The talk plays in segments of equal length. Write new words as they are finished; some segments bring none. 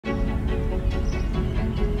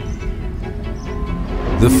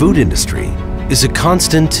The food industry is a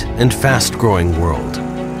constant and fast-growing world.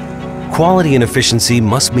 Quality and efficiency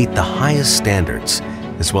must meet the highest standards,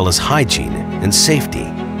 as well as hygiene and safety.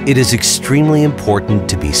 It is extremely important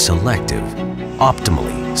to be selective,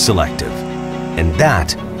 optimally selective. And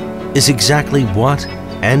that is exactly what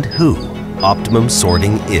and who Optimum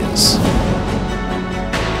Sorting is.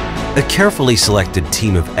 A carefully selected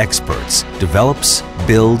team of experts develops,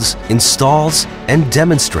 builds, installs, and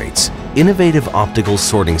demonstrates innovative optical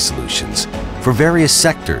sorting solutions for various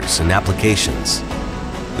sectors and applications.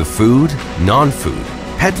 The food, non-food,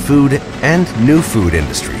 pet food, and new food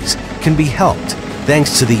industries can be helped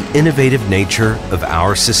thanks to the innovative nature of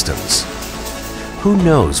our systems. Who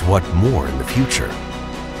knows what more in the future?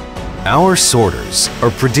 Our sorters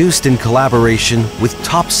are produced in collaboration with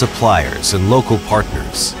top suppliers and local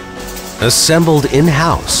partners, assembled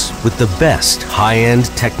in-house with the best high-end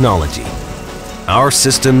technology. Our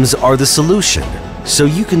systems are the solution so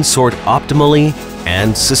you can sort optimally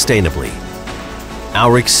and sustainably.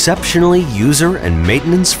 Our exceptionally user and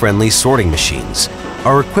maintenance-friendly sorting machines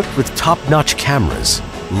are equipped with top-notch cameras,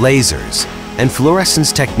 lasers, and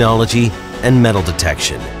fluorescence technology and metal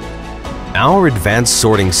detection. Our advanced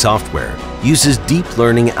sorting software uses deep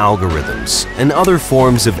learning algorithms and other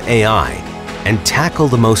forms of AI and tackle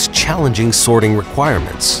the most challenging sorting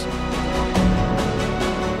requirements.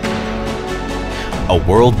 A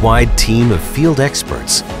worldwide team of field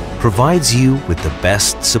experts provides you with the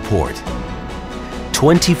best support.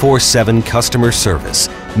 24/7 customer service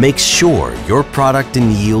makes sure your product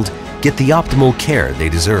and yield get the optimal care they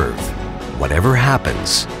deserve. Whatever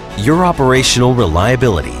happens, your operational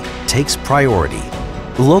reliability takes priority.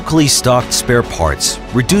 Locally stocked spare parts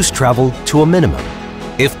reduce travel to a minimum.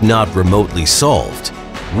 If not remotely solved,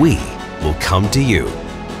 we will come to you.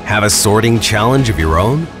 Have a sorting challenge of your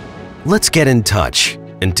own? Let's get in touch,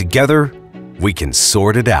 and together we can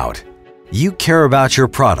sort it out. You care about your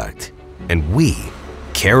product, and we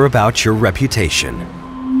care about your reputation.